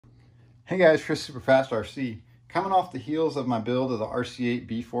Hey guys, Chris Superfast RC. Coming off the heels of my build of the RC8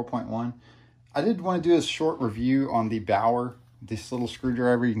 B4.1, I did want to do a short review on the Bauer, this little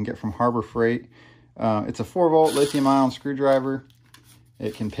screwdriver you can get from Harbor Freight. It's a 4-volt lithium-ion screwdriver.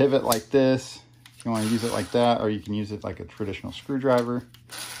 It can pivot like this if you want to use it like that, or you can use it like a traditional screwdriver,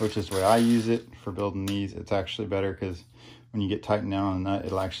 which is the way I use it for building these. It's actually better because when you get tightened down on the nut,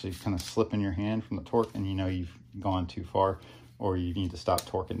 it'll actually kind of slip in your hand from the torque, and you know you've gone too far or you need to stop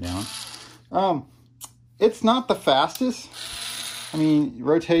torquing down. It's not the fastest. I mean,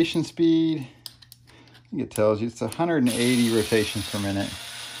 rotation speed, I think it tells you it's 180 rotations per minute.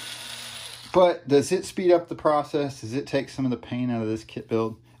 But does it speed up the process? Does it take some of the pain out of this kit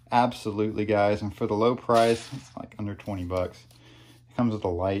build? Absolutely, guys. And for the low price, it's like under 20 bucks. It comes with a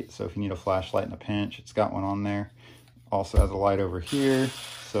light, so if you need a flashlight in a pinch, it's got one on there. Also has a light over here.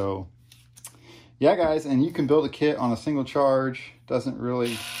 So yeah, guys, and you can build a kit on a single charge. Doesn't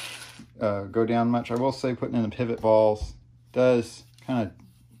really go down much. I will say putting in the pivot balls does kind of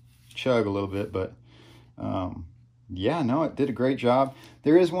chug a little bit, but yeah, no, it did a great job.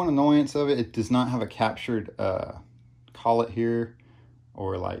 There is one annoyance of it. It does not have a captured collet here,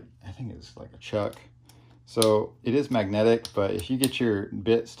 or like, I think it's like a chuck. So it is magnetic, but if you get your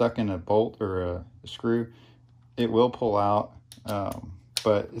bit stuck in a bolt or a screw, it will pull out.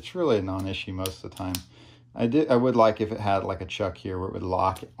 But it's really a non-issue most of the time. I would like if it had like a chuck here where it would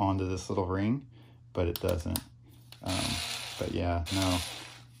lock onto this little ring, but it doesn't. But yeah, no,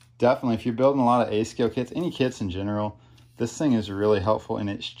 definitely if you're building a lot of A-scale kits, any kits in general, this thing is really helpful, and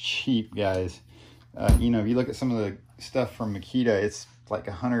it's cheap, guys. You know, if you look at some of the stuff from Makita, it's like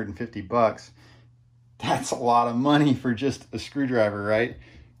 150 bucks. That's a lot of money for just a screwdriver, right?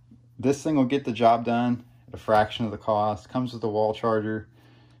 This thing will get the job done at a fraction of the cost. Comes with a wall charger,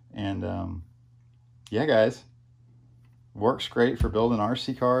 and yeah, guys, works great for building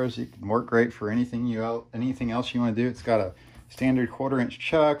RC cars. It can work great for anything else you want to do. It's got a standard 1/4-inch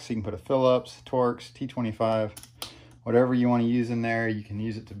chuck, so you can put a Phillips, Torx, T25, whatever you want to use in there. You can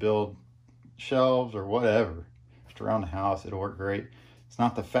use it to build shelves or whatever. Just around the house, it'll work great. It's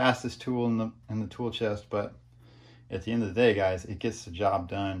not the fastest tool in the tool chest, but at the end of the day, guys, it gets the job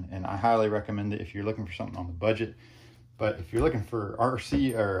done, and I highly recommend it if you're looking for something on the budget. But if you're looking for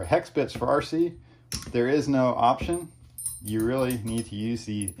RC or hex bits for RC, there is no option. You really need to use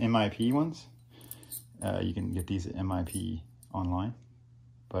the MIP ones. You can get these at MIP online,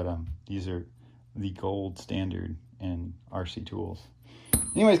 but these are the gold standard in RC tools.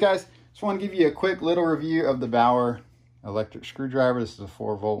 Anyways, guys, just want to give you a quick little review of the Bauer electric screwdriver. This is a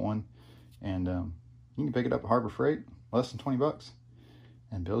 4-volt one, and you can pick it up at Harbor Freight, less than 20 bucks,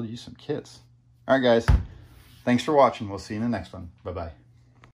 and build you some kits. All right, guys, thanks for watching. We'll see you in the next one. Bye-bye.